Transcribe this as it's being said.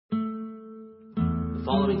The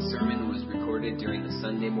following sermon was recorded during the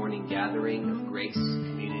Sunday morning gathering of Grace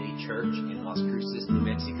Community Church in Las Cruces, New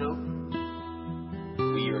Mexico.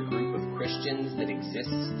 We are a group of Christians that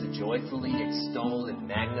exists to joyfully extol and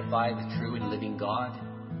magnify the true and living God,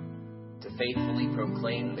 to faithfully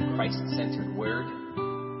proclaim the Christ-centered word,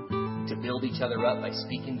 to build each other up by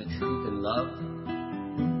speaking the truth in love,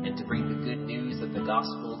 and to bring the good news of the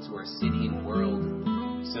gospel to our city and world,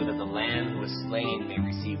 so that the Lamb who was slain may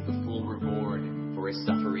receive the full reward for his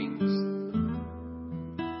sufferings.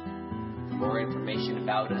 For more information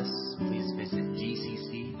about us, please visit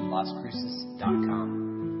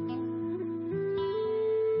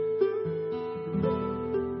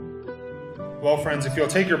gcclascruces.com. Well, friends, if you'll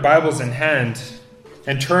take your Bibles in hand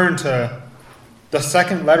and turn to the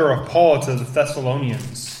second letter of Paul to the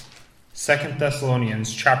Thessalonians, 2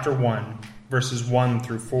 Thessalonians chapter 1, verses 1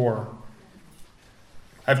 through 4.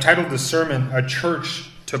 I've titled the sermon, A Church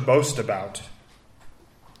to Boast About.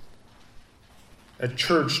 A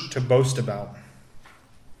church to boast about.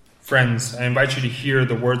 Friends, I invite you to hear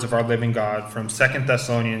the words of our living God from 2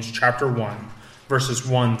 Thessalonians chapter 1, verses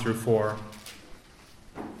 1 through 4.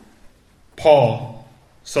 Paul,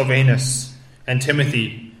 Silvanus, and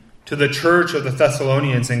Timothy, to the church of the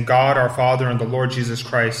Thessalonians in God our Father and the Lord Jesus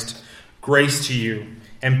Christ, grace to you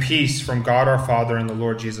and peace from God our Father and the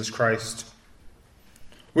Lord Jesus Christ.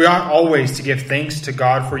 We ought always to give thanks to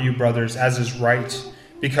God for you, brothers, as is right,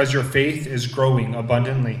 because your faith is growing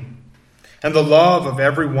abundantly, and the love of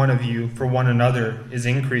every one of you for one another is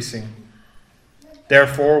increasing.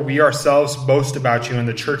 Therefore, we ourselves boast about you in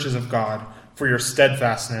the churches of God for your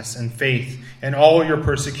steadfastness and faith in all your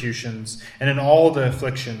persecutions and in all the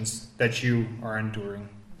afflictions that you are enduring.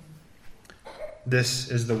 This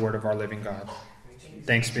is the word of our living God.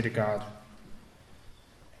 Thanks be to God.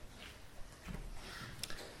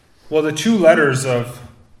 Well, the two letters of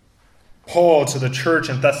Paul to the church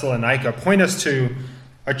in Thessalonica point us to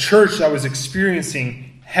a church that was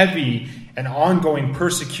experiencing heavy and ongoing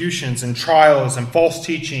persecutions and trials and false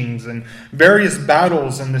teachings and various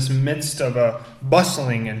battles in this midst of a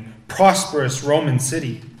bustling and prosperous Roman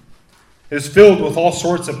city. It was filled with all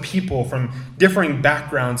sorts of people from differing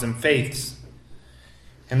backgrounds and faiths.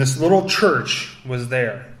 And this little church was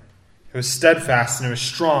there. It was steadfast and it was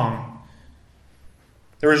strong.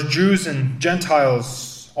 There was Jews and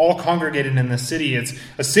Gentiles all congregated in the city. It's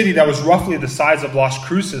a city that was roughly the size of Las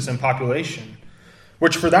Cruces in population,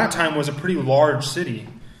 which for that time was a pretty large city.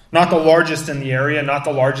 Not the largest in the area, not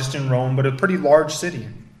the largest in Rome, but a pretty large city.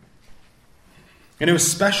 And it was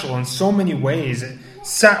special in so many ways. It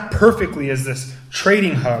sat perfectly as this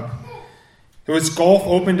trading hub. Its Gulf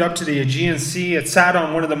opened up to the Aegean Sea. It sat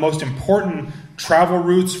on one of the most important travel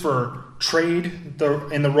routes for trade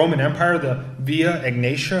in the Roman Empire, the Via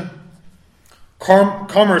Egnatia.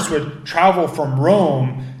 Commerce would travel from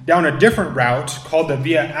Rome down a different route called the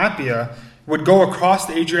Via Appia, would go across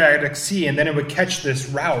the Adriatic Sea, and then it would catch this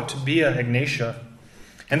route, Via Egnatia.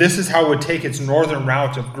 And this is how it would take its northern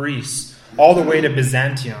route of Greece all the way to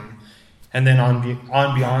Byzantium, and then on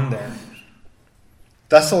beyond there.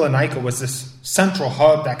 Thessalonica was this central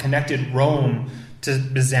hub that connected Rome to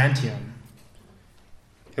Byzantium.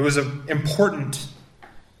 It was an important,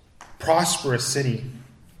 prosperous city.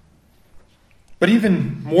 But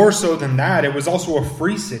even more so than that, it was also a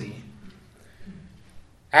free city.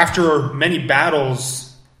 After many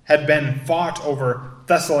battles had been fought over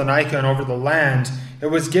Thessalonica and over the land, it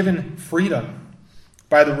was given freedom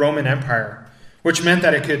by the Roman Empire, which meant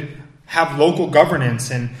that it could have local governance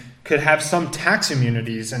and could have some tax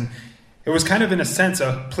immunities, and it was kind of, in a sense,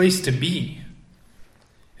 a place to be.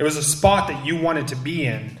 It was a spot that you wanted to be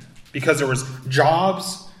in because there was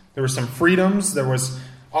jobs, there were some freedoms, there was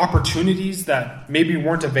opportunities that maybe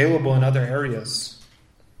weren't available in other areas.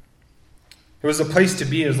 It was a place to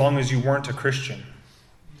be as long as you weren't a Christian.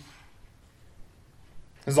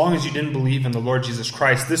 As long as you didn't believe in the Lord Jesus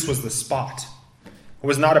Christ, this was the spot. It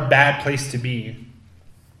was not a bad place to be.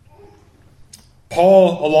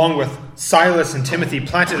 Paul, along with Silas and Timothy,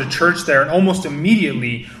 planted a church there, and almost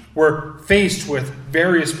immediately were faced with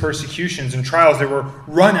various persecutions and trials. They were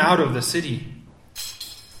run out of the city.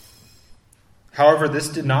 However, this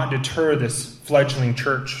did not deter this fledgling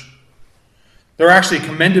church. They were actually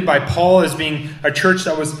commended by Paul as being a church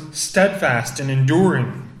that was steadfast and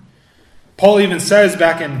enduring. Paul even says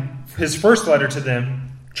back in his first letter to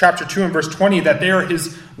them, chapter 2 and verse 20, that they are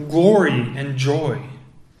his glory and joy.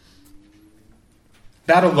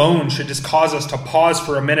 That alone should just cause us to pause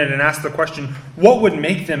for a minute and ask the question, what would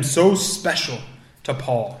make them so special to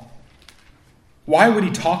Paul? Why would he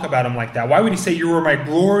talk about him like that? Why would he say, you were my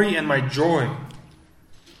glory and my joy?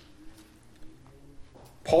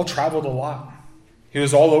 Paul traveled a lot. He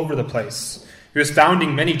was all over the place. He was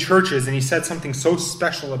founding many churches, and he said something so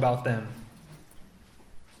special about them.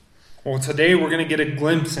 Well, today we're going to get a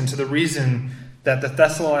glimpse into the reason that the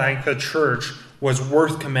Thessalonica church was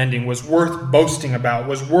worth commending, was worth boasting about,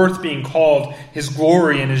 was worth being called his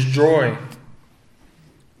glory and his joy.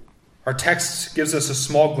 Our text gives us a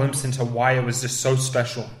small glimpse into why it was just so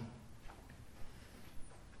special.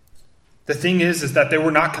 The thing is that they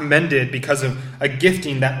were not commended because of a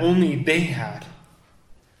gifting that only they had.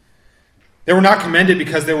 They were not commended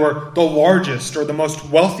because they were the largest or the most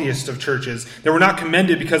wealthiest of churches. They were not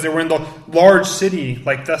commended because they were in the large city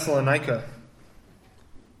like Thessalonica.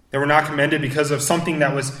 They were not commended because of something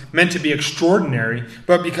that was meant to be extraordinary,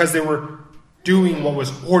 but because they were doing what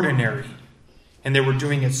was ordinary, and they were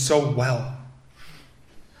doing it so well.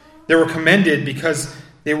 They were commended because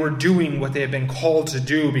they were doing what they had been called to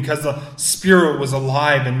do, because the Spirit was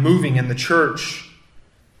alive and moving in the church.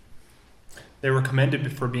 They were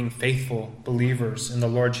commended for being faithful believers in the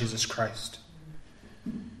Lord Jesus Christ.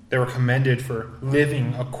 They were commended for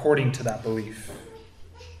living according to that belief.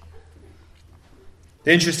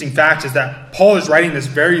 The interesting fact is that Paul is writing this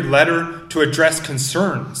very letter to address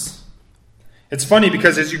concerns. It's funny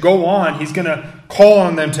because as you go on, he's going to call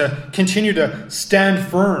on them to continue to stand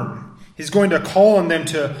firm. He's going to call on them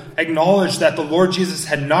to acknowledge that the Lord Jesus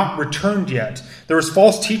had not returned yet. There was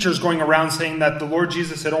false teachers going around saying that the Lord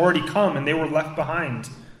Jesus had already come and they were left behind.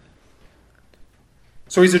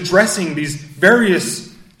 So he's addressing these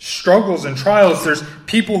various struggles and trials. There's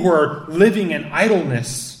people who are living in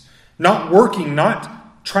idleness, not working,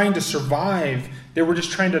 not trying to survive. They were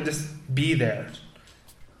just trying to just be there.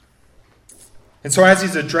 And so as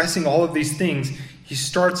he's addressing all of these things, he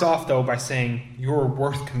starts off, though, by saying, you're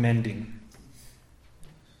worth commending.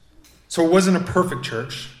 So it wasn't a perfect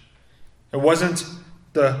church. It wasn't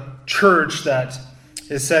the church that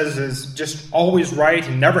it says is just always right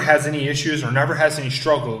and never has any issues or never has any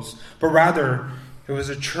struggles. But rather, it was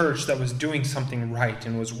a church that was doing something right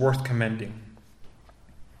and was worth commending.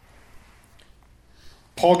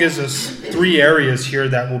 Paul gives us 3 areas here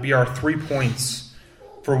that will be our 3 points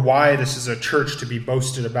for why this is a church to be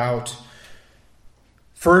boasted about.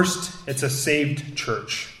 First, it's a saved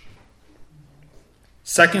church.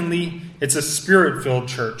 Secondly, it's a Spirit-filled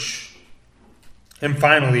church. And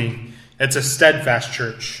finally, it's a steadfast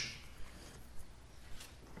church.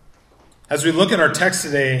 As we look at our text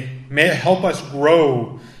today, may it help us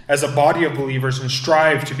grow as a body of believers and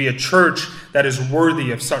strive to be a church that is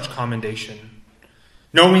worthy of such commendation.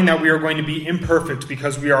 Knowing that we are going to be imperfect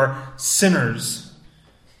because we are sinners.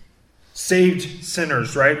 Saved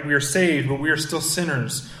sinners, right? We are saved, but we are still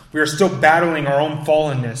sinners. We are still battling our own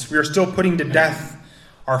fallenness. We are still putting to death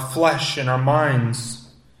our flesh and our minds.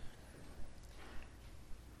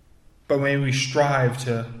 But may we strive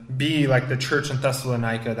to be like the church in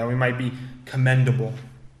Thessalonica, that we might be commendable,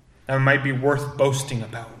 that we might be worth boasting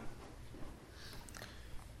about.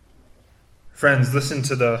 Friends, listen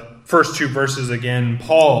to the first 2 verses again.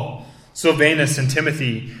 Paul, Silvanus, and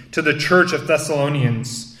Timothy, to the church of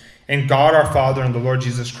Thessalonians, and God our Father and the Lord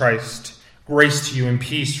Jesus Christ, grace to you and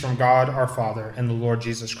peace from God our Father and the Lord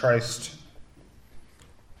Jesus Christ.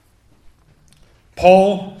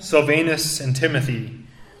 Paul, Silvanus, and Timothy.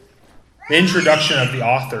 The introduction of the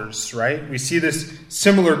authors, right? We see this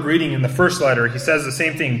similar greeting in the first letter. He says the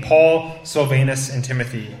same thing, Paul, Silvanus, and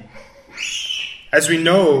Timothy. As we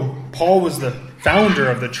know, Paul was the founder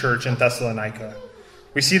of the church in Thessalonica.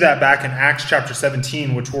 We see that back in Acts chapter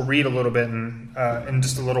 17, which we'll read a little bit in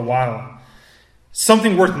just a little while.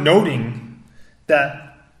 Something worth noting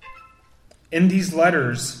that in these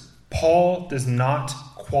letters, Paul does not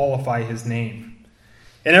qualify his name.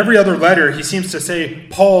 In every other letter, he seems to say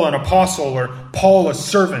Paul an apostle or Paul a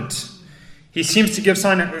servant. He seems to give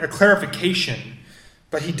a clarification,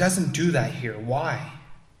 but he doesn't do that here. Why?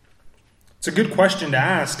 It's a good question to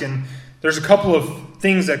ask, and there's a couple of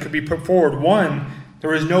things that could be put forward. One, there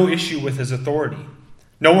was no issue with his authority.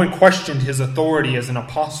 No one questioned his authority as an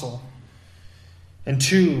apostle. And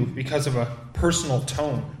 2, because of a personal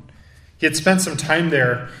tone. He had spent some time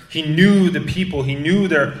there. He knew the people. He knew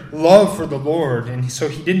their love for the Lord. And so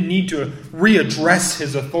he didn't need to readdress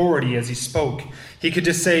his authority as he spoke. He could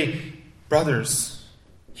just say, brothers,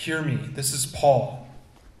 hear me. This is Paul.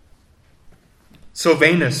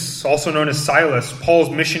 Silvanus, also known as Silas,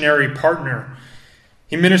 Paul's missionary partner.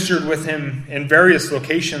 He ministered with him in various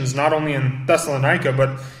locations, not only in Thessalonica,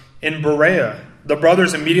 but in Berea. The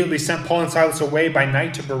brothers immediately sent Paul and Silas away by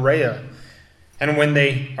night to Berea. And when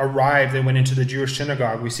they arrived, they went into the Jewish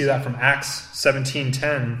synagogue. We see that from Acts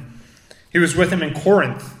 17:10. He was with him in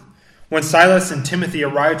Corinth. When Silas and Timothy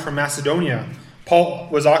arrived from Macedonia, Paul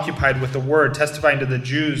was occupied with the word, testifying to the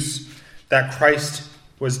Jews that Christ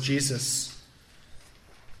was Jesus.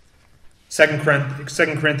 2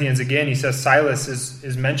 Corinthians, again, he says Silas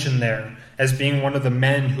is mentioned there as being one of the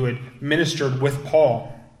men who had ministered with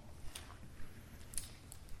Paul.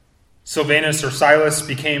 Silvanus or Silas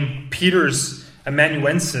became Peter's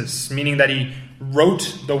amanuensis, meaning that he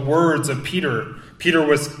wrote the words of Peter. Peter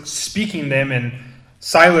was speaking them, and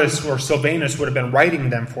Silas or Silvanus would have been writing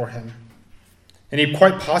them for him. And he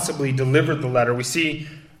quite possibly delivered the letter. We see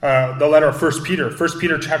the letter of 1 Peter. 1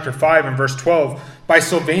 Peter chapter 5 and verse 12. By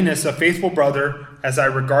Silvanus, a faithful brother, as I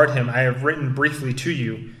regard him, I have written briefly to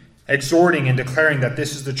you, exhorting and declaring that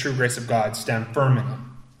this is the true grace of God. Stand firm in it.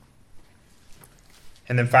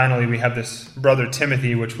 And then finally we have this brother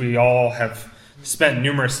Timothy, which we all have spent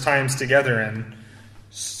numerous times together, and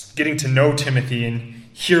getting to know Timothy and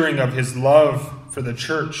hearing of his love for the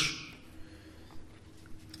church.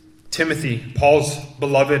 Timothy, Paul's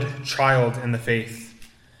beloved child in the faith,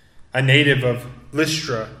 a native of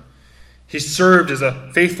Lystra. He served as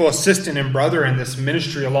a faithful assistant and brother in this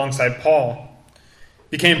ministry alongside Paul.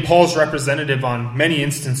 Became Paul's representative on many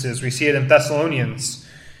instances. We see it in Thessalonians.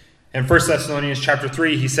 In 1 Thessalonians chapter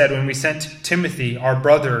 3, he said, when we sent Timothy, our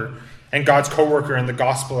brother, and God's co-worker in the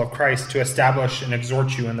gospel of Christ, to establish and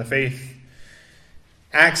exhort you in the faith.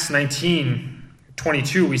 Acts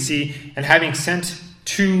 19:22, we see, and having sent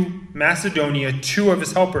to Macedonia 2 of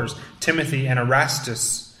his helpers, Timothy and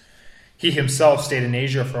Erastus. He himself stayed in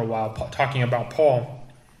Asia for a while, talking about Paul.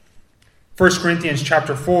 1 Corinthians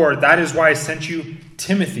chapter 4, that is why I sent you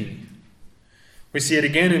Timothy. We see it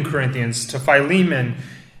again in Corinthians, to Philemon,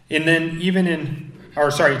 and then even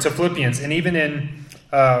to Philippians, and even in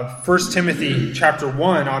 1 Timothy chapter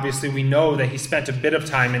 1, obviously we know that he spent a bit of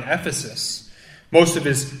time in Ephesus. Most of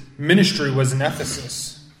his ministry was in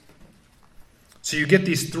Ephesus. So you get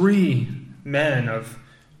these 3 men of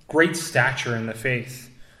great stature in the faith.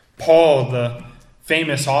 Paul, the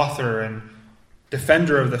famous author and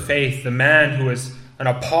defender of the faith, the man who is an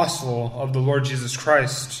apostle of the Lord Jesus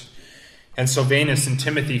Christ, and Silvanus and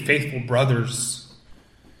Timothy, faithful brothers.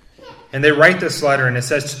 And they write this letter, and it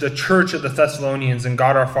says, to the church of the Thessalonians and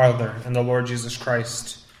God our Father and the Lord Jesus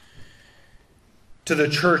Christ. To the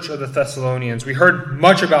church of the Thessalonians. We heard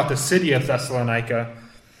much about the city of Thessalonica,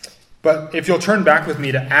 but if you'll turn back with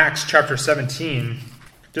me to Acts chapter 17,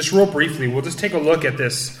 just real briefly, we'll just take a look at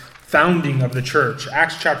this founding of the church.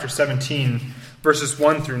 Acts chapter 17, verses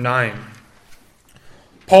 1 through 9.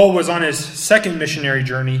 Paul was on his second missionary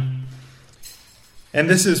journey, and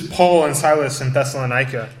this is Paul and Silas in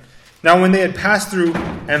Thessalonica. Now when they had passed through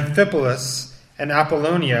Amphipolis and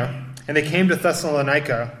Apollonia, and they came to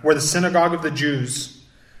Thessalonica, where there was a synagogue of the Jews,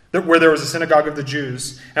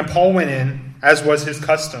 and Paul went in, as was his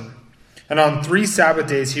custom. And on 3 Sabbath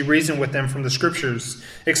days he reasoned with them from the Scriptures,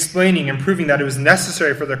 explaining and proving that it was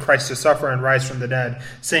necessary for the Christ to suffer and rise from the dead,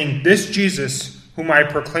 saying, this Jesus, whom I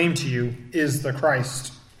proclaim to you, is the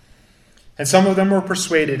Christ. And some of them were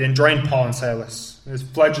persuaded and joined Paul and Silas, this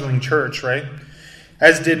fledgling church, right?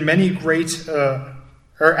 As did a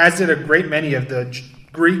great many of the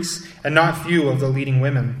Greeks, and not few of the leading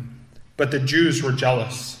women. But the Jews were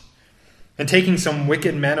jealous. And taking some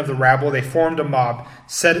wicked men of the rabble, they formed a mob,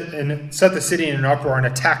 set the city in an uproar, and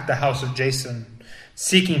attacked the house of Jason,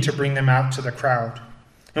 seeking to bring them out to the crowd.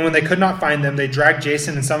 And when they could not find them, they dragged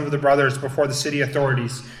Jason and some of the brothers before the city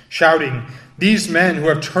authorities, shouting, these men who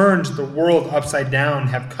have turned the world upside down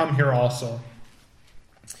have come here also.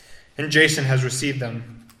 And Jason has received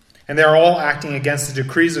them. And they are all acting against the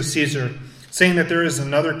decrees of Caesar, saying that there is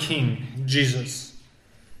another king, Jesus.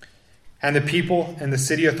 And the people and the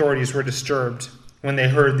city authorities were disturbed when they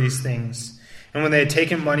heard these things. And when they had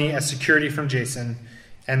taken money as security from Jason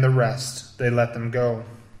and the rest, they let them go.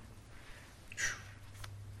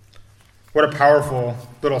 What a powerful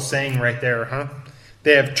little saying right there, huh?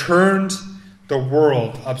 They have turned the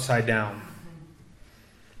world upside down.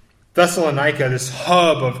 Thessalonica, this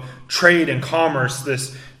hub of trade and commerce,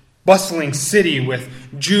 this bustling city with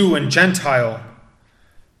Jew and Gentile,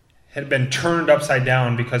 had been turned upside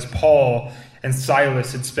down because Paul and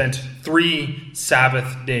Silas had spent 3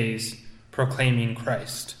 Sabbath days proclaiming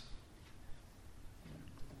Christ.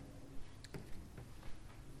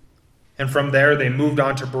 And from there they moved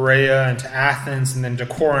on to Berea and to Athens and then to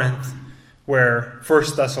Corinth, where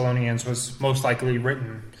 1 Thessalonians was most likely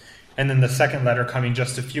written, and then the second letter coming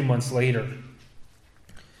just a few months later.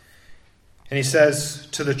 And he says,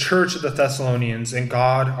 to the church of the Thessalonians and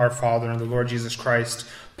God our Father and the Lord Jesus Christ,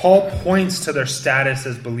 Paul points to their status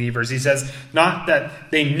as believers. He says, not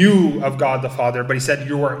that they knew of God the Father, but he said,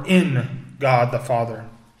 you are in God the Father.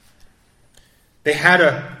 They had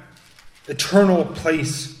a eternal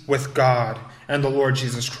place with God and the Lord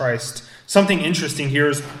Jesus Christ. Something interesting here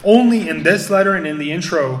is only in this letter and in the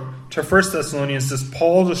intro to 1 Thessalonians does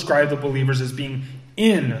Paul describe the believers as being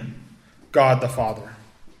in God the Father.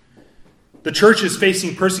 The church is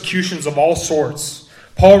facing persecutions of all sorts.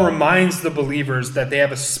 Paul reminds the believers that they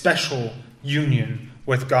have a special union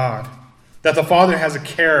with God, that the Father has a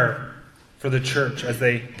care for the church as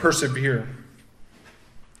they persevere.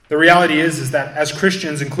 The reality is that as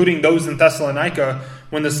Christians, including those in Thessalonica,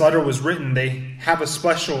 when this letter was written, they have a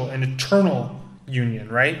special and eternal union,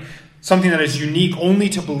 right? Something that is unique only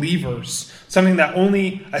to believers, something that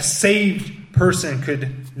only a saved person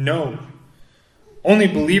could know. Only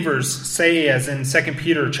believers say, as in 2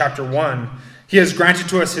 Peter chapter 1, He has granted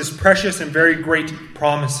to us His precious and very great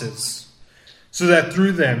promises, so that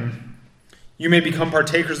through them you may become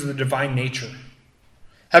partakers of the divine nature,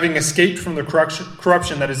 having escaped from the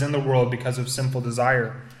corruption that is in the world because of sinful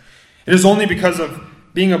desire. It is only because of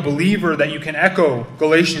being a believer that you can echo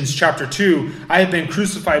Galatians chapter 2, I have been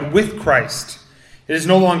crucified with Christ. It is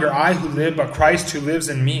no longer I who live, but Christ who lives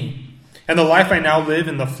in me. And the life I now live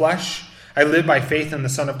in the flesh, I live by faith in the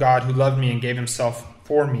Son of God who loved me and gave himself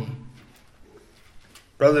for me.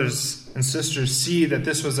 Brothers and sisters, see that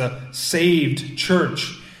this was a saved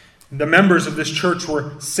church. The members of this church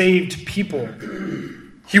were saved people.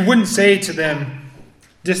 He wouldn't say to them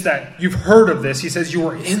just that you've heard of this. He says you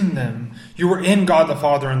were in them. You were in God the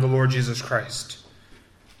Father and the Lord Jesus Christ.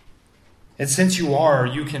 And since you are,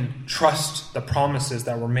 you can trust the promises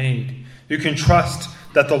that were made. You can trust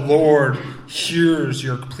that the Lord hears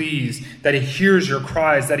your pleas, that He hears your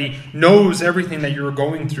cries, that He knows everything that you're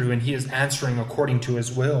going through, and He is answering according to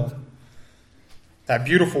His will. That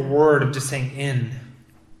beautiful word of just saying in.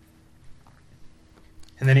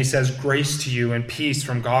 And then he says, grace to you and peace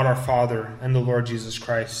from God our Father and the Lord Jesus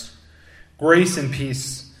Christ. Grace and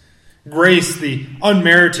peace. Grace, the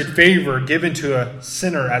unmerited favor given to a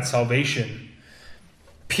sinner at salvation.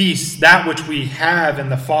 Peace, that which we have in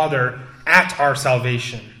the Father at our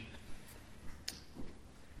salvation.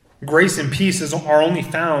 Grace and peace are only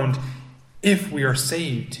found if we are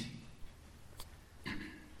saved.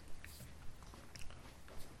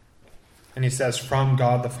 And he says, from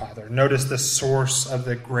God the Father. Notice the source of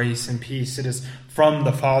the grace and peace. It is from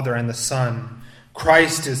the Father and the Son.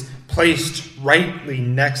 Christ is placed rightly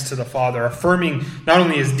next to the Father, affirming not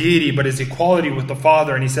only His deity, but His equality with the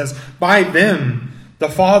Father. And he says, by them, the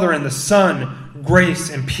Father and the Son, grace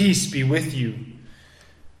and peace be with you.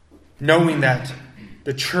 Knowing that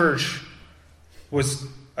the church was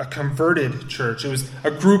a converted church. It was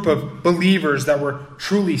a group of believers that were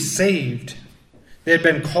truly saved. They had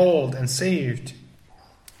been called and saved.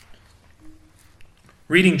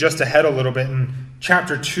 Reading just ahead a little bit in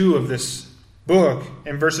chapter 2 of this book,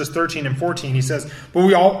 in verses 13 and 14, he says, but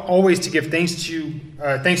we ought always to give thanks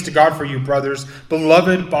to God for you, brothers,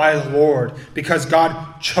 beloved by the Lord, because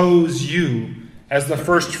God chose you as the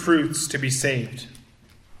first fruits to be saved,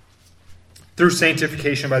 through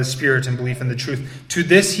sanctification by the Spirit and belief in the truth. To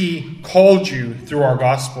this He called you through our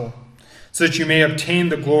gospel, so that you may obtain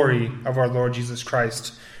the glory of our Lord Jesus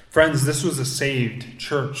Christ. Friends, this was a saved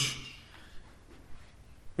church.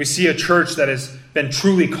 We see a church that has been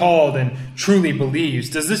truly called and truly believes.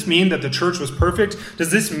 Does this mean that the church was perfect? Does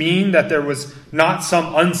this mean that there was not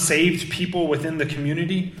some unsaved people within the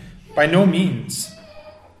community? By no means.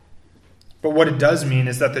 But what it does mean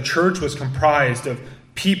is that the church was comprised of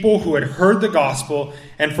people who had heard the gospel,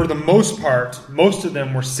 and for the most part, most of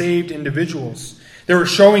them were saved individuals. They were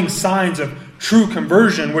showing signs of true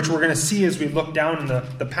conversion, which we're going to see as we look down in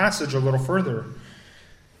the passage a little further.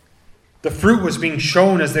 The fruit was being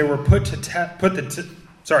shown as they were put to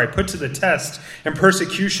the test in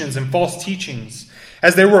persecutions and false teachings,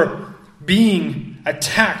 as they were being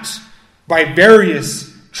attacked by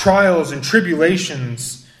various trials and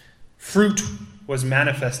tribulations. Fruit was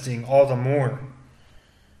manifesting all the more.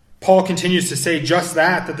 Paul continues to say just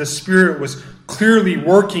that the Spirit was clearly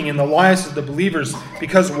working in the lives of the believers.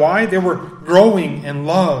 Because why? They were growing in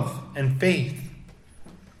love and faith.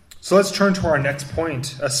 So let's turn to our next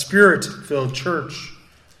point, a Spirit-filled church.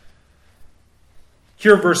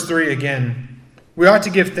 Here, verse 3 again. We ought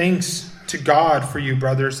to give thanks to God for you,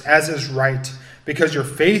 brothers, as is right, because your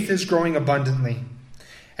faith is growing abundantly,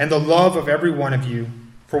 and the love of every one of you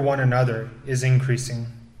for one another is increasing.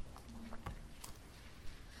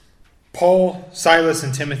 Paul, Silas,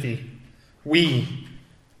 and Timothy, we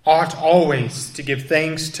ought always to give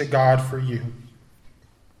thanks to God for you.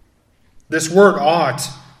 This word ought,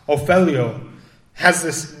 ophelio, has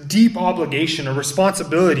this deep obligation, a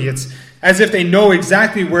responsibility. It's as if they know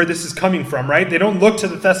exactly where this is coming from, right? They don't look to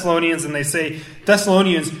the Thessalonians and they say,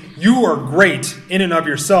 Thessalonians, you are great in and of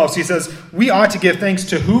yourselves. He says, we ought to give thanks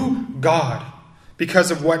to who? God,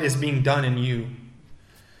 because of what is being done in you.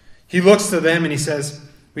 He looks to them and he says,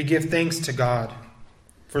 we give thanks to God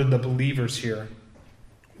for the believers here.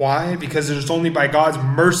 Why? Because it is only by God's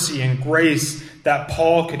mercy and grace that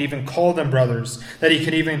Paul could even call them brothers, that he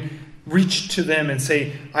could even reach to them and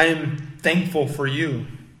say, I am thankful for you.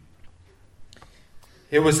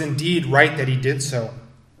 It was indeed right that he did so.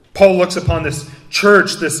 Paul looks upon this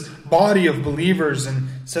church, this body of believers, and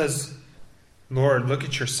says, Lord, look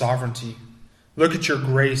at your sovereignty. Look at your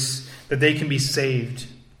grace that they can be saved.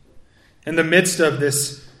 In the midst of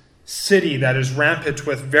this city that is rampant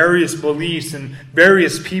with various beliefs and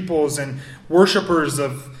various peoples and worshipers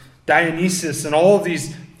of Dionysus and all of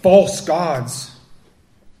these false gods,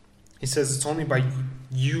 he says it's only by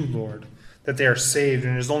you, Lord, that they are saved,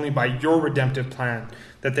 and it is only by your redemptive plan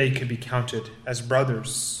that they could be counted as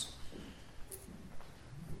brothers.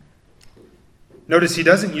 Notice he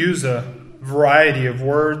doesn't use a variety of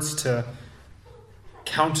words to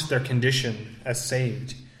count their condition as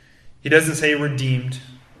saved. He doesn't say redeemed.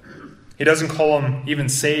 He doesn't call them even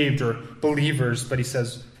saved or believers, but he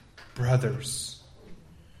says brothers.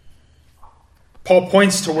 Paul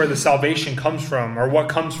points to where the salvation comes from, or what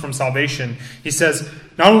comes from salvation. He says,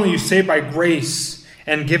 not only are you saved by grace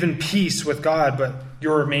and given peace with God, but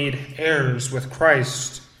you're made heirs with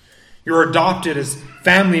Christ. You're adopted as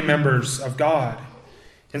family members of God.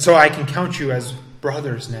 And so I can count you as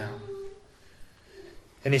brothers now.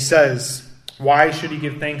 And he says, why should he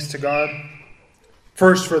give thanks to God?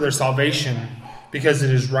 First, for their salvation, because it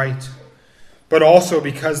is right, but also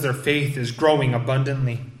because their faith is growing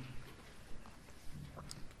abundantly.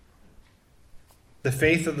 The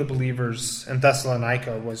faith of the believers in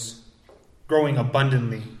Thessalonica was growing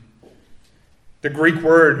abundantly. The Greek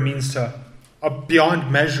word means to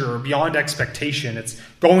beyond measure, beyond expectation. It's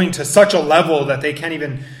going to such a level that they can't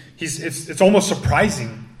even, it's almost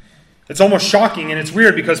surprising. It's almost shocking, and it's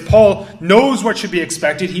weird because Paul knows what should be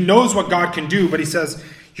expected. He knows what God can do, but he says,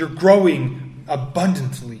 you're growing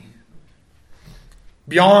abundantly.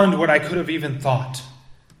 Beyond what I could have even thought.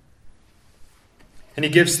 And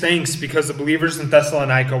he gives thanks because the believers in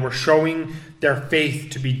Thessalonica were showing their faith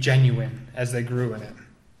to be genuine as they grew in it.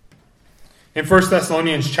 In 1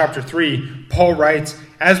 Thessalonians chapter 3, Paul writes,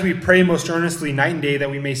 as we pray most earnestly night and day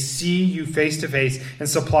that we may see you face to face and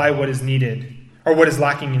supply what is needed, or what is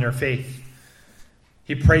lacking in your faith.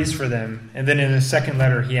 He prays for them. And then in his second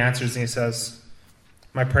letter, he answers and he says,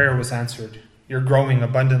 my prayer was answered. You're growing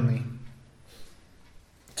abundantly.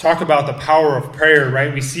 Talk about the power of prayer,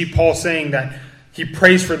 right? We see Paul saying that he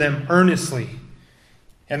prays for them earnestly,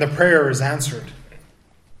 and the prayer is answered.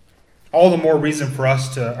 All the more reason for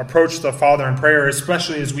us to approach the Father in prayer,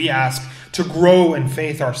 especially as we ask to grow in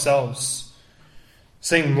faith ourselves.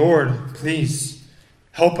 Saying, Lord, please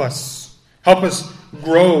help us. Help us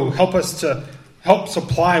grow. Help us to help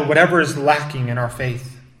supply whatever is lacking in our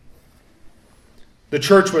faith. The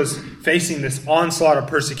church was facing this onslaught of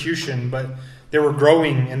persecution, but they were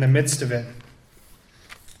growing in the midst of it.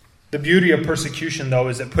 The beauty of persecution, though,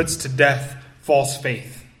 is it puts to death false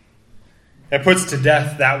faith. It puts to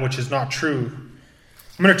death that which is not true.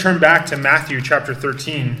 I'm going to turn back to Matthew chapter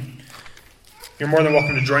 13. You're more than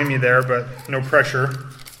welcome to join me there, but no pressure.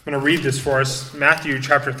 I'm going to read this for us. Matthew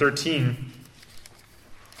chapter 13.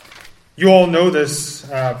 You all know this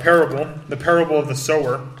parable, the parable of the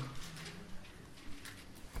sower.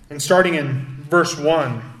 And starting in verse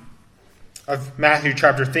 1 of Matthew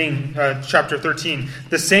chapter 13,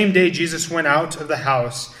 the same day Jesus went out of the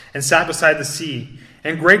house and sat beside the sea,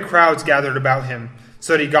 and great crowds gathered about him,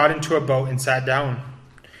 so that he got into a boat and sat down.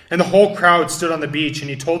 And the whole crowd stood on the beach, and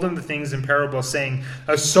he told them the things in parables, saying,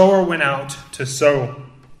 a sower went out to sow.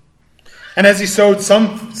 And as he sowed,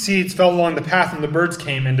 some seeds fell along the path, and the birds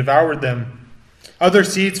came and devoured them. Other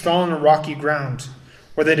seeds fell on a rocky ground,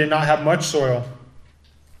 where they did not have much soil.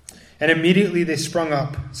 And immediately they sprung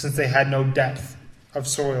up, since they had no depth of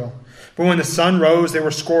soil. But when the sun rose, they were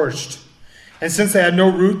scorched. And since they had no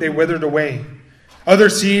root, they withered away. Other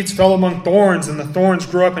seeds fell among thorns, and the thorns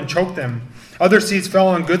grew up and choked them. Other seeds fell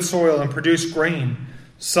on good soil and produced grain,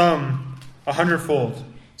 some 100-fold,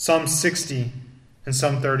 some 60, and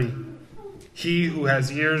some 30. He who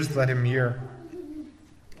has ears, let him hear.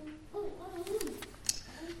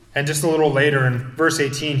 And just a little later in verse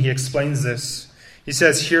 18, he explains this. He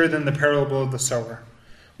says, hear then the parable of the sower.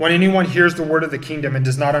 When anyone hears the word of the kingdom and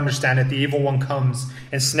does not understand it, the evil one comes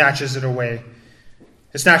and snatches it away.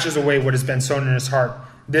 It snatches away what has been sown in his heart.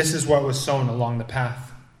 this is what was sown along the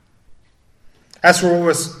path. As for what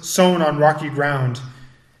was sown on rocky ground,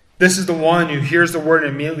 this is the one who hears the word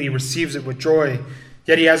and immediately receives it with joy,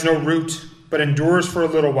 yet he has no root, but endures for a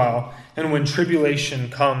little while, and when tribulation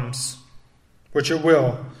comes, which it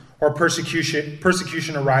will, or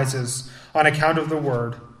persecution arises on account of the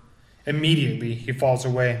word, immediately he falls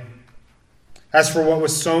away. As for what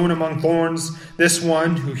was sown among thorns, this is the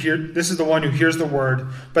one who hears the word,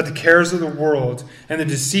 but the cares of the world and the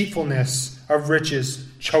deceitfulness of riches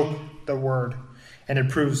choke the word, and it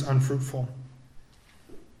proves unfruitful.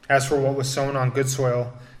 As for what was sown on good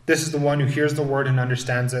soil, this is the one who hears the word and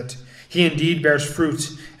understands it. He indeed bears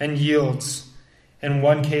fruit and yields, in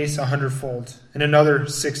one case 100-fold, in another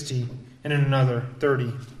 60, and in another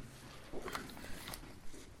 30.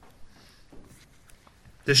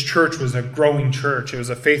 This church was a growing church. It was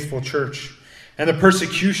a faithful church. And the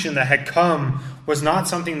persecution that had come was not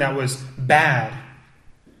something that was bad.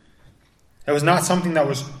 It was not something that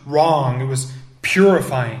was wrong. It was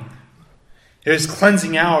purifying. It was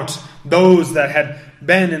cleansing out those that had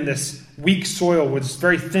been in this weak soil, with this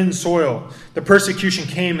very thin soil. The persecution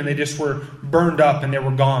came and they just were burned up and they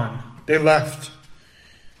were gone. They left.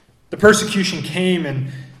 The persecution came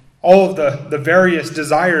and all of the various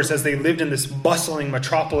desires as they lived in this bustling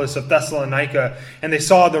metropolis of Thessalonica, and they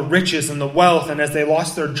saw the riches and the wealth, and as they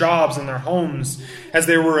lost their jobs and their homes, as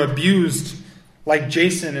they were abused like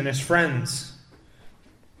Jason and his friends.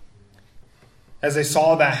 As they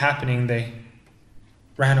saw that happening, they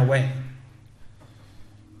ran away.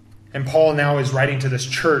 And Paul now is writing to this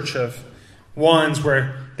church of ones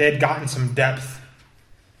where they had gotten some depth.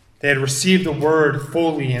 They had received the word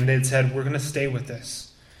fully, and they had said, we're going to stay with this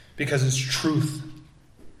because it's truth.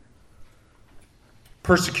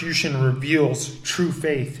 Persecution reveals true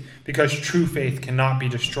faith because true faith cannot be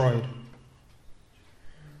destroyed.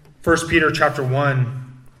 1 Peter chapter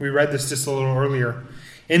 1, we read this just a little earlier.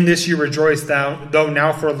 In this you rejoice, though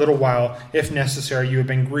now for a little while, if necessary, you have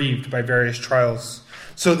been grieved by various trials,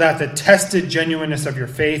 so that the tested genuineness of your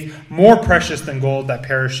faith, more precious than gold that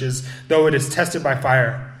perishes, though it is tested by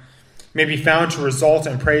fire, may be found to result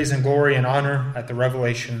in praise and glory and honor at the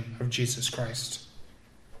revelation of Jesus Christ.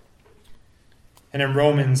 And in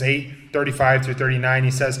Romans 8:35-39,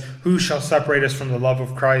 he says, who shall separate us from the love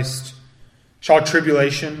of Christ? Shall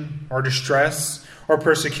tribulation or distress or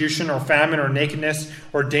persecution or famine or nakedness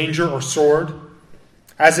or danger or sword?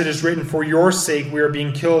 As it is written, for your sake we are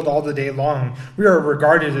being killed all the day long. We are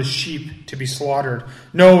regarded as sheep to be slaughtered.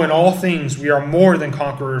 No, in all things we are more than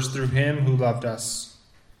conquerors through him who loved us.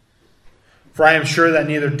 For I am sure that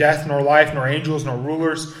neither death nor life, nor angels, nor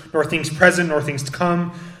rulers, nor things present, nor things to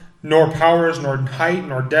come, nor powers, nor height,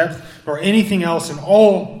 nor depth, nor anything else in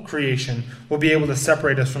all creation will be able to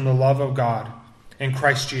separate us from the love of God in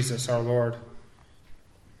Christ Jesus our Lord.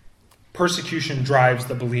 Persecution drives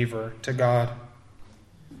the believer to God.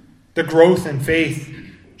 The growth in faith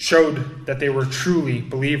showed that they were truly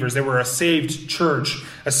believers. They were a saved church,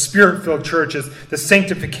 a spirit-filled church, as the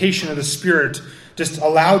sanctification of the Spirit just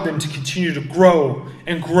allowed them to continue to grow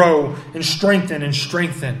and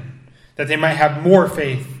strengthen, that they might have more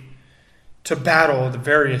faith to battle the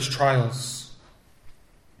various trials.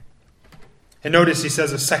 And notice he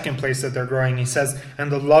says a second place that they're growing. He says,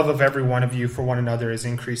 and the love of every one of you for one another is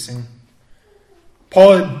increasing.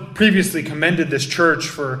 Paul had previously commended this church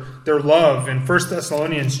for their love. In 1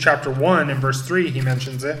 Thessalonians chapter 1 and verse 3, he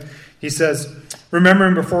mentions it. He says,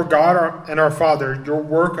 remembering before God and our Father your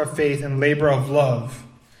work of faith and labor of love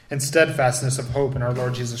and steadfastness of hope in our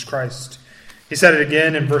Lord Jesus Christ. He said it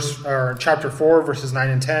again in chapter 4, verses 9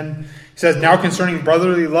 and 10. He says, now concerning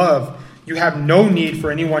brotherly love, you have no need for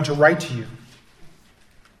anyone to write to you.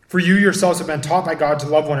 For you yourselves have been taught by God to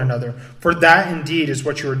love one another. For that indeed is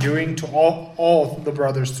what you are doing to all the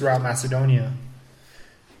brothers throughout Macedonia.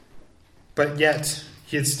 But yet,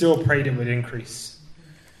 he had still prayed it would increase.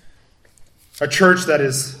 A church that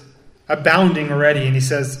is abounding already, and he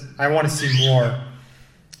says, I want to see more.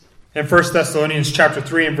 In 1 Thessalonians chapter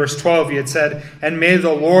 3 and verse 12, he had said, and may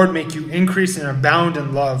the Lord make you increase and abound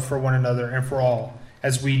in love for one another and for all,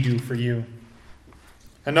 as we do for you.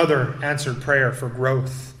 Another answered prayer for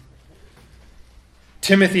growth.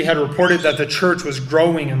 Timothy had reported that the church was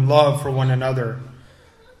growing in love for one another.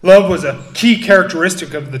 Love was a key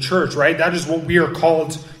characteristic of the church, right? That is what we are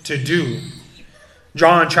called to do.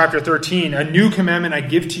 John chapter 13, a new commandment I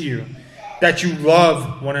give to you, that you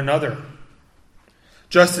love one another.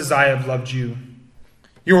 Just as I have loved you,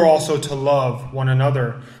 you are also to love one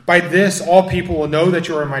another. By this, all people will know that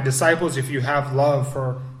you are my disciples if you have love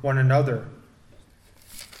for one another.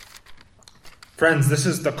 Friends, this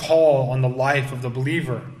is the call on the life of the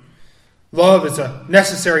believer. Love is a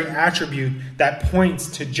necessary attribute that points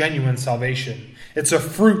to genuine salvation. It's a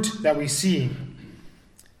fruit that we see.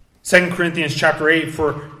 2 Corinthians chapter 8,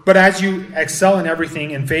 but as you excel in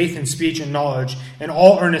everything, in faith and speech and knowledge, in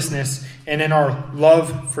all earnestness, and in our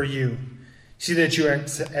love for you, see that you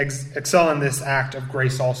excel in this act of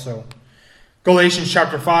grace also. Galatians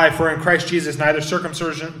chapter 5, for in Christ Jesus neither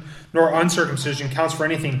circumcision nor uncircumcision counts for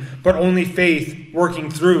anything, but only faith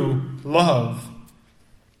working through love.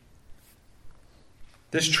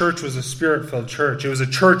 This church was a Spirit-filled church. It was a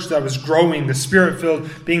church that was growing, the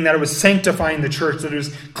Spirit-filled being that it was sanctifying the church, that it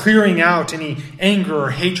was clearing out any anger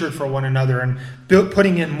or hatred for one another and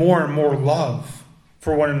putting in more and more love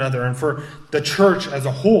for one another and for the church as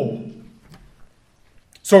a whole.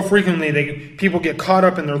 So frequently, people get caught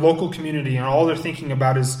up in their local community and all they're thinking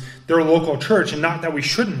about is their local church, and not that we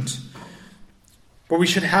shouldn't. But we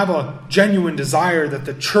should have a genuine desire that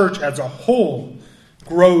the church as a whole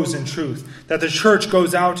grows in truth, that the church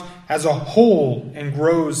goes out as a whole and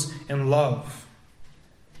grows in love.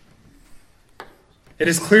 It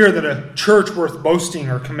is clear that a church worth boasting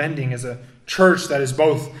or commending is a church that is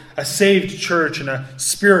both a saved church and a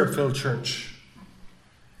Spirit-filled church.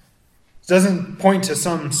 It doesn't point to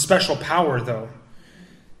some special power, though.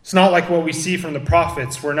 It's not like what we see from the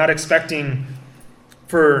prophets. We're not expecting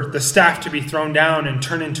for the staff to be thrown down and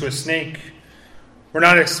turn into a snake. We're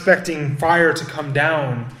not expecting fire to come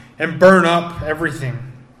down and burn up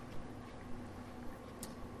everything.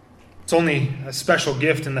 It's only a special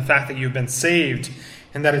gift in the fact that you've been saved,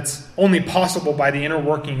 and that it's only possible by the inner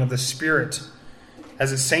working of the Spirit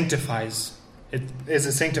as it sanctifies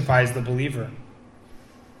the believer.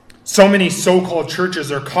 So many so-called churches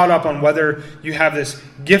are caught up on whether you have this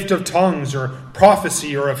gift of tongues or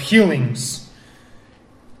prophecy or of healings.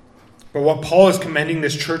 But what Paul is commending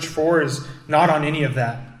this church for is not on any of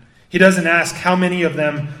that. He doesn't ask how many of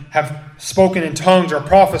them have spoken in tongues or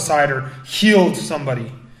prophesied or healed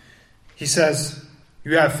somebody. He says,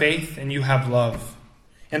 you have faith and you have love.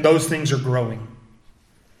 And those things are growing.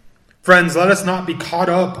 Friends, let us not be caught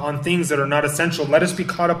up on things that are not essential. Let us be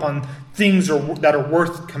caught up on things that are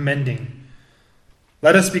worth commending.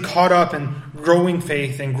 Let us be caught up in growing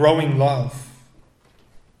faith and growing love.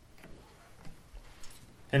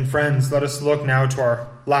 And friends, let us look now to our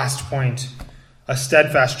last point, a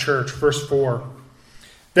steadfast church. Verse 4.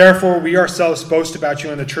 Therefore, we ourselves boast about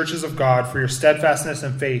you in the churches of God for your steadfastness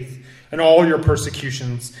and faith in all your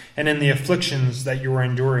persecutions and in the afflictions that you are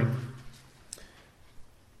enduring.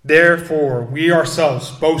 Therefore, we ourselves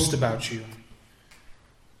boast about you.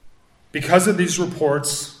 Because of these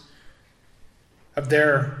reports of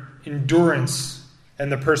their endurance and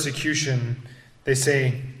the persecution, they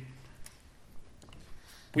say,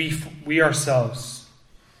 we ourselves,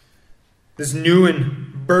 this new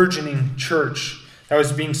and burgeoning church that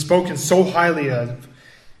was being spoken so highly of,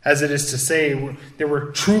 as it is to say, they were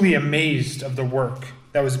truly amazed of the work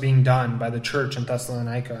that was being done by the church in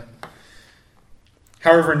Thessalonica.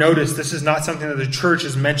 However, notice this is not something that the church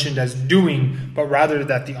is mentioned as doing, but rather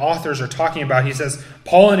that the authors are talking about. He says,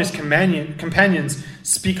 Paul and his companions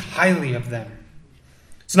speak highly of them.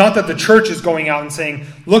 It's not that the church is going out and saying,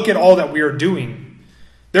 look at all that we are doing.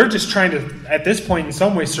 They're just trying to, at this point, in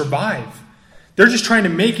some way, survive. They're just trying to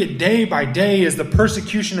make it day by day as the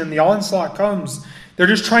persecution and the onslaught comes. They're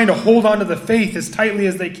just trying to hold on to the faith as tightly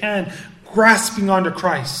as they can, grasping onto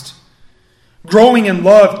Christ, growing in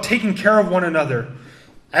love, taking care of one another.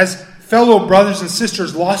 As fellow brothers and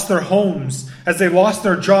sisters lost their homes, as they lost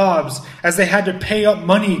their jobs, as they had to pay up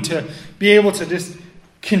money to be able to just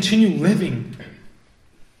continue living,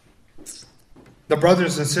 the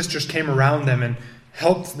brothers and sisters came around them and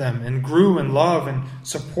helped them and grew in love and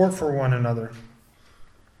support for one another.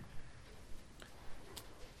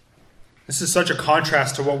 This is such a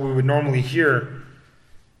contrast to what we would normally hear.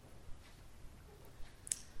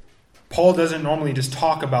 Paul doesn't normally just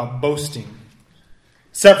talk about boasting,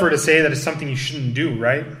 except for to say that it's something you shouldn't do,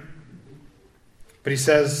 right? But he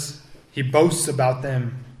says he boasts about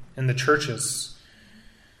them in the churches.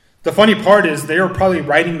 The funny part is they are probably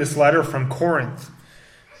writing this letter from Corinth,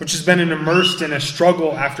 which has been immersed in a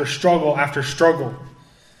struggle after struggle after struggle.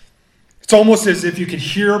 It's almost as if you could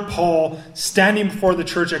hear Paul standing before the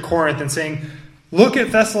church at Corinth and saying, look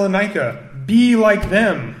at Thessalonica, be like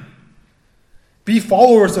them. Be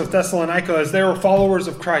followers of Thessalonica as they were followers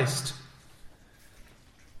of Christ.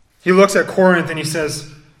 He looks at Corinth and he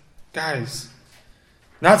says, guys,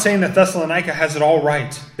 not saying that Thessalonica has it all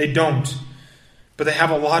right. They don't. But they have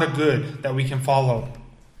a lot of good that we can follow.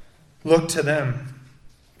 Look to them.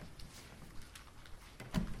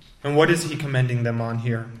 And what is he commending them on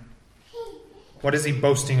here? What is he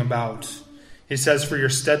boasting about? He says, for your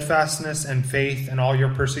steadfastness and faith in all your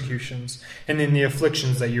persecutions and in the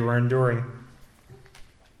afflictions that you are enduring.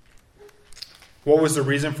 What was the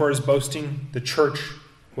reason for his boasting? The church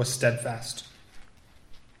was steadfast.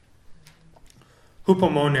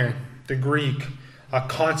 Hupomone, the Greek, a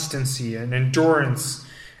constancy, an endurance.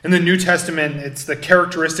 In the New Testament, it's the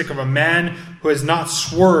characteristic of a man who has not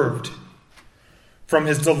swerved from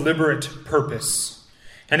his deliberate purpose,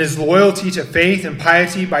 and his loyalty to faith and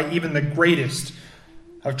piety by even the greatest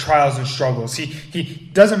of trials and struggles. He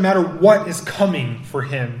doesn't matter what is coming for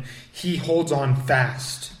him, he holds on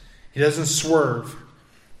fast. He doesn't swerve.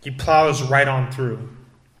 He plows right on through.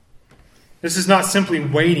 This is not simply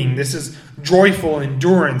waiting. This is joyful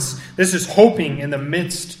endurance. This is hoping in the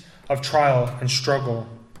midst of trial and struggle.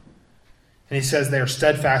 And he says they are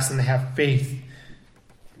steadfast and they have faith.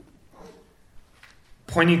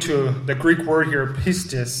 Pointing to the Greek word here,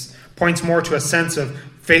 pistis, points more to a sense of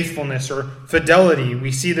faithfulness or fidelity.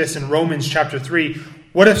 We see this in Romans chapter 3.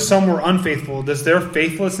 What if some were unfaithful? Does their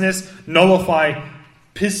faithlessness nullify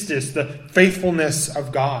pistis, the faithfulness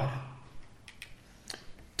of God?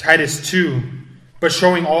 Titus 2, but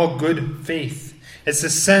showing all good faith. It's the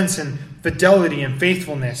sense and fidelity and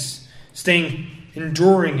faithfulness, staying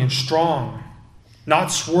enduring and strong, not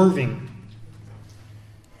swerving.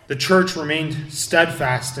 The church remained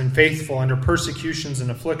steadfast and faithful under persecutions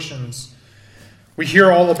and afflictions. We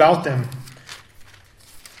hear all about them.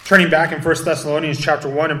 Turning back in 1 Thessalonians chapter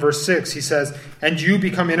 1 and verse 6, he says, and you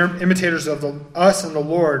become imitators of us and the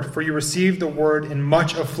Lord, for you received the word in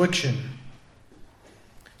much affliction.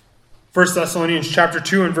 1 Thessalonians chapter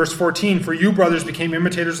 2 and verse 14, for you, brothers, became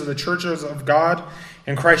imitators of the churches of God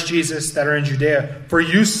and Christ Jesus that are in Judea, for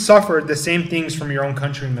you suffered the same things from your own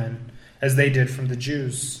countrymen as they did from the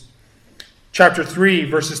Jews. Chapter 3,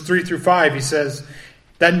 verses 3 through 5, he says,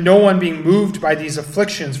 that no one being moved by these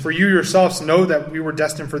afflictions, for you yourselves know that we were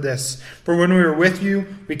destined for this. For when we were with you,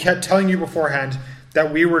 we kept telling you beforehand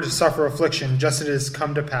that we were to suffer affliction, just as it has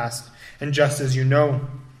come to pass, and just as you know.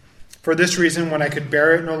 For this reason, when I could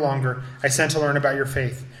bear it no longer, I sent to learn about your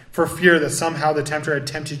faith, for fear that somehow the tempter had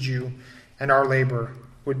tempted you, and our labor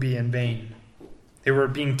would be in vain. They were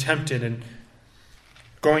being tempted and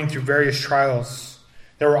going through various trials.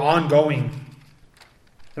 They were ongoing.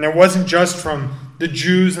 And it wasn't just from the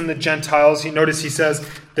Jews and the Gentiles. Notice he says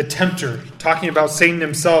the tempter, talking about Satan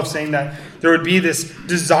himself, saying that there would be this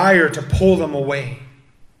desire to pull them away.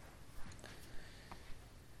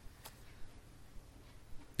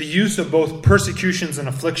 The use of both persecutions and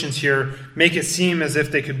afflictions here make it seem as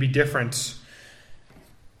if they could be different.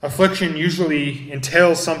 Affliction usually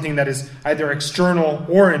entails something that is either external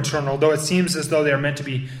or internal, though it seems as though they are meant to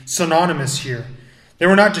be synonymous here. They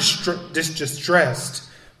were not distressed,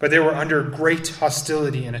 but they were under great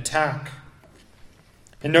hostility and attack.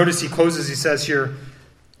 And notice he closes, he says here,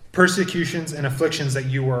 persecutions and afflictions that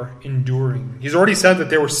you are enduring. He's already said that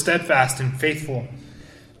they were steadfast and faithful.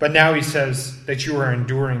 But now he says that you are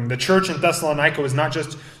enduring. The church in Thessalonica was not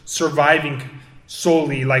just surviving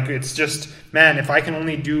solely, like it's just, man, if I can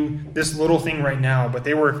only do this little thing right now. But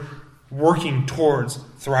they were working towards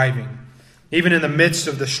thriving. Even in the midst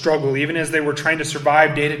of the struggle, even as they were trying to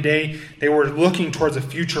survive day to day, they were looking towards a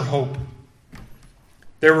future hope.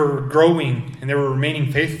 They were growing and they were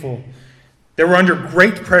remaining faithful. They were under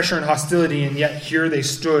great pressure and hostility, and yet here they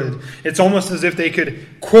stood. It's almost as if they could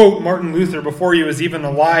quote Martin Luther before he was even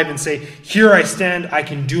alive and say, here I stand, I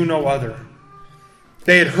can do no other.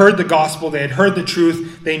 They had heard the gospel, they had heard the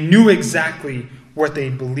truth, they knew exactly what they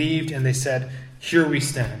believed, and they said, here we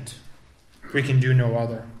stand. We can do no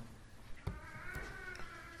other.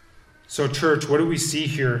 So church, what do we see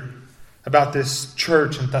here about this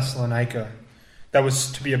church in Thessalonica that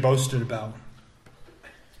was to be boasted about?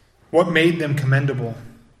 What made them commendable?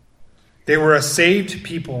 They were a saved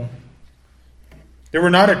people. They were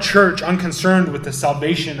not a church unconcerned with the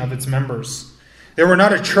salvation of its members. They were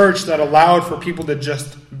not a church that allowed for people to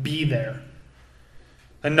just be there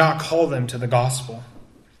and not call them to the gospel.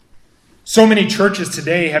 So many churches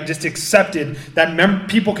today have just accepted that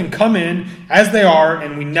people can come in as they are,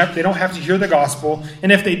 and they don't have to hear the gospel.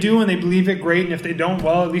 And if they do and they believe it, great. And if they don't,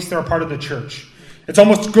 well, at least they're a part of the church. It's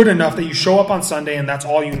almost good enough that you show up on Sunday and that's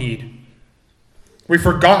all you need. We've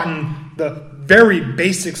forgotten the very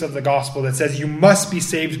basics of the gospel that says you must be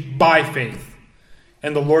saved by faith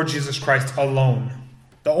in the Lord Jesus Christ alone,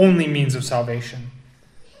 the only means of salvation.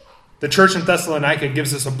 The church in Thessalonica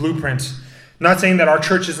gives us a blueprint. I'm not saying that our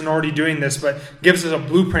church isn't already doing this, but gives us a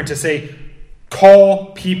blueprint to say,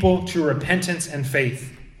 call people to repentance and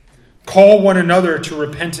faith. Call one another to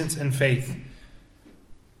repentance and faith.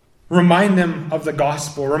 Remind them of the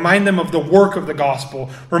gospel. Remind them of the work of the gospel.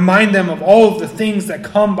 Remind them of all of the things that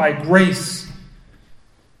come by grace.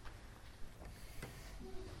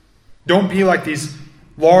 Don't be like these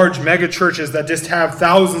large mega churches that just have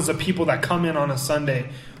thousands of people that come in on a Sunday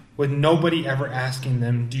with nobody ever asking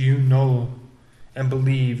them, do you know and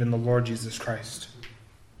believe in the Lord Jesus Christ?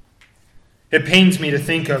 It pains me to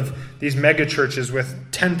think of these mega churches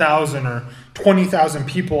with 10,000 or 20,000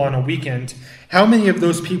 people on a weekend. How many of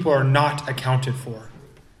those people are not accounted for?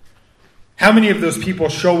 How many of those people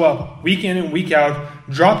show up week in and week out,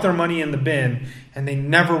 drop their money in the bin, and they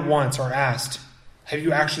never once are asked, have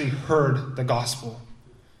you actually heard the gospel?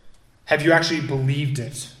 Have you actually believed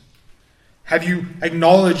it? Have you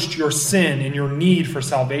acknowledged your sin and your need for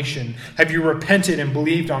salvation? Have you repented and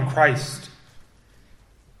believed on Christ?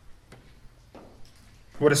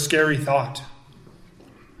 What a scary thought.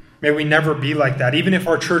 May we never be like that. Even if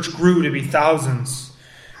our church grew to be thousands,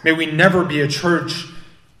 may we never be a church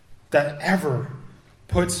that ever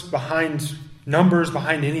puts behind numbers,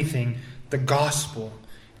 behind anything, the gospel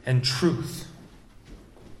and truth.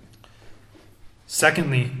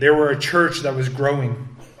 Secondly, they were a church that was growing.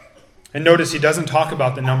 And notice he doesn't talk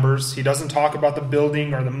about the numbers. He doesn't talk about the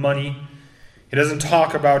building or the money. He doesn't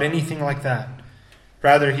talk about anything like that.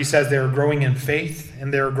 Rather, he says they are growing in faith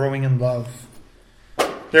and they are growing in love.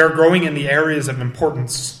 They are growing in the areas of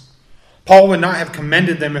importance. Paul would not have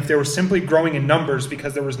commended them if they were simply growing in numbers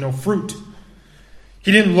because there was no fruit.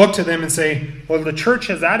 He didn't look to them and say, well, the church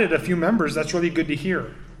has added a few members. That's really good to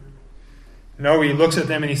hear. No, he looks at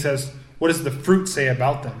them and he says, what does the fruit say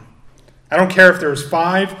about them? I don't care if there's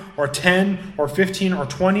 5 or 10 or 15 or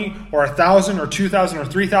 20 or 1,000 or 2,000 or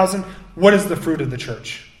 3,000. What is the fruit of the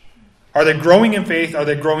church? Are they growing in faith? Are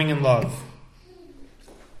they growing in love?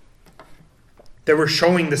 They were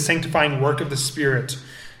showing the sanctifying work of the Spirit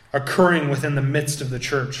occurring within the midst of the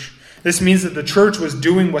church. This means that the church was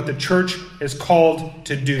doing what the church is called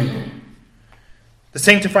to do. The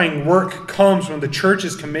sanctifying work comes when the church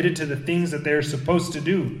is committed to the things that they are supposed to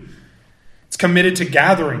do. It's committed to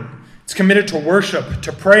gathering. It's committed to worship,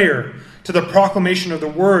 to prayer, to the proclamation of the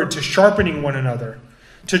word, to sharpening one another,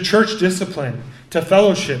 to church discipline, to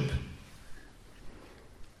fellowship.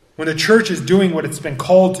 When the church is doing what it's been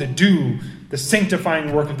called to do, the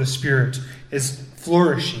sanctifying work of the Spirit is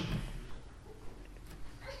flourishing.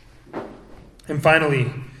 And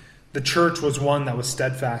finally, the church was one that was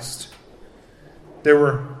steadfast. They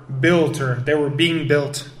were being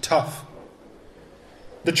built tough.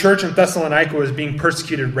 The church in Thessalonica was being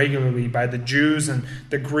persecuted regularly by the Jews and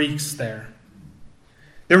the Greeks there.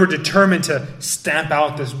 They were determined to stamp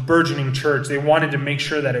out this burgeoning church. They wanted to make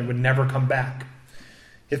sure that it would never come back.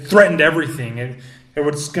 It threatened everything. It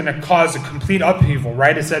was going to cause a complete upheaval,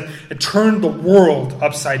 right? It said it turned the world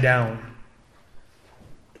upside down.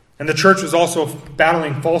 And the church was also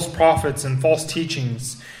battling false prophets and false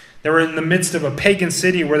teachings. They were in the midst of a pagan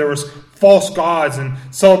city where there was false gods and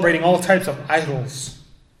celebrating all types of idols.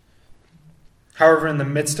 However, in the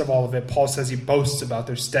midst of all of it, Paul says he boasts about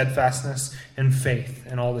their steadfastness and faith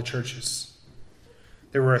in all the churches.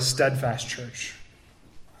 They were a steadfast church.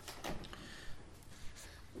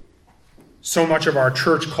 So much of our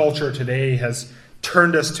church culture today has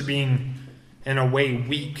turned us to being, in a way,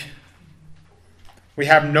 weak. We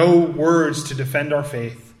have no words to defend our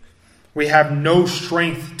faith. We have no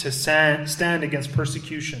strength to stand against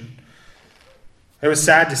persecution. It was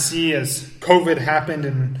sad to see as COVID happened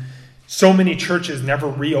and so many churches never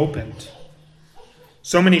reopened.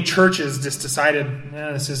 So many churches just decided,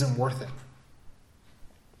 this isn't worth it.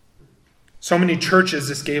 So many churches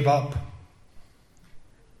just gave up.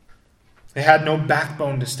 They had no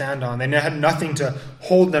backbone to stand on. They had nothing to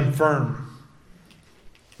hold them firm.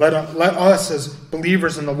 Let us as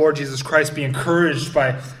believers in the Lord Jesus Christ be encouraged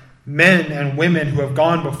by men and women who have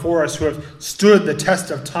gone before us, who have stood the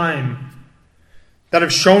test of time, that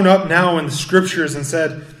have shown up now in the Scriptures and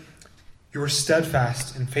said, you are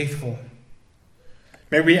steadfast and faithful.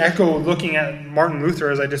 May we echo looking at Martin Luther,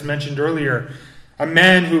 as I just mentioned earlier, a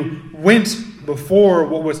man who went before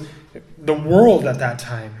what was the world at that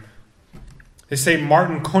time. They say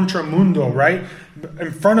Martin contra mundo, right?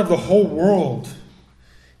 In front of the whole world.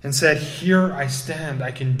 And said, here I stand, I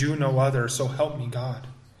can do no other, so help me God.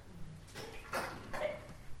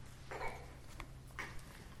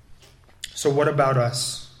 So what about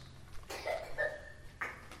us?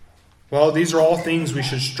 Well, these are all things we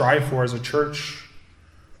should strive for as a church.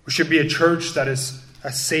 We should be a church that is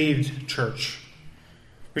a saved church.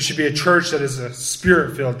 We should be a church that is a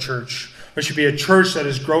Spirit-filled church. We should be a church that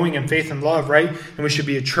is growing in faith and love, right? And we should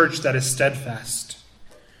be a church that is steadfast.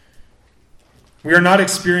 We are not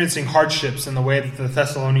experiencing hardships in the way that the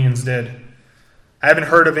Thessalonians did. I haven't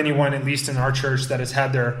heard of anyone, at least in our church, that has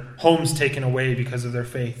had their homes taken away because of their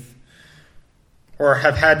faith, or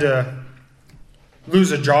have had to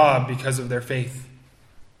lose a job because of their faith.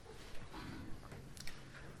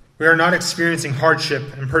 We are not experiencing hardship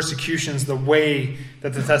and persecutions the way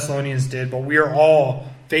that the Thessalonians did, but we are all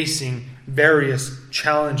facing various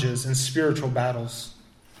challenges and spiritual battles.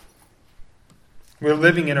 We're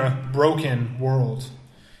living in a broken world,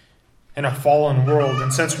 in a fallen world,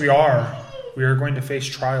 and since we are going to face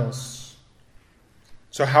trials.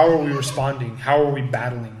 So how are we responding? How are we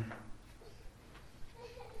battling?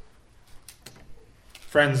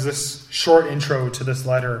 Friends, this short intro to this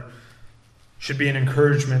letter should be an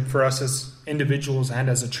encouragement for us as individuals and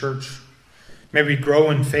as a church. May we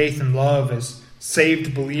grow in faith and love as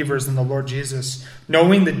saved believers in the Lord Jesus,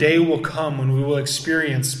 knowing the day will come when we will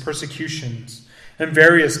experience persecutions and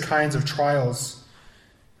various kinds of trials,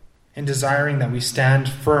 and desiring that we stand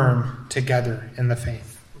firm together in the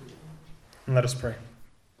faith. And let us pray.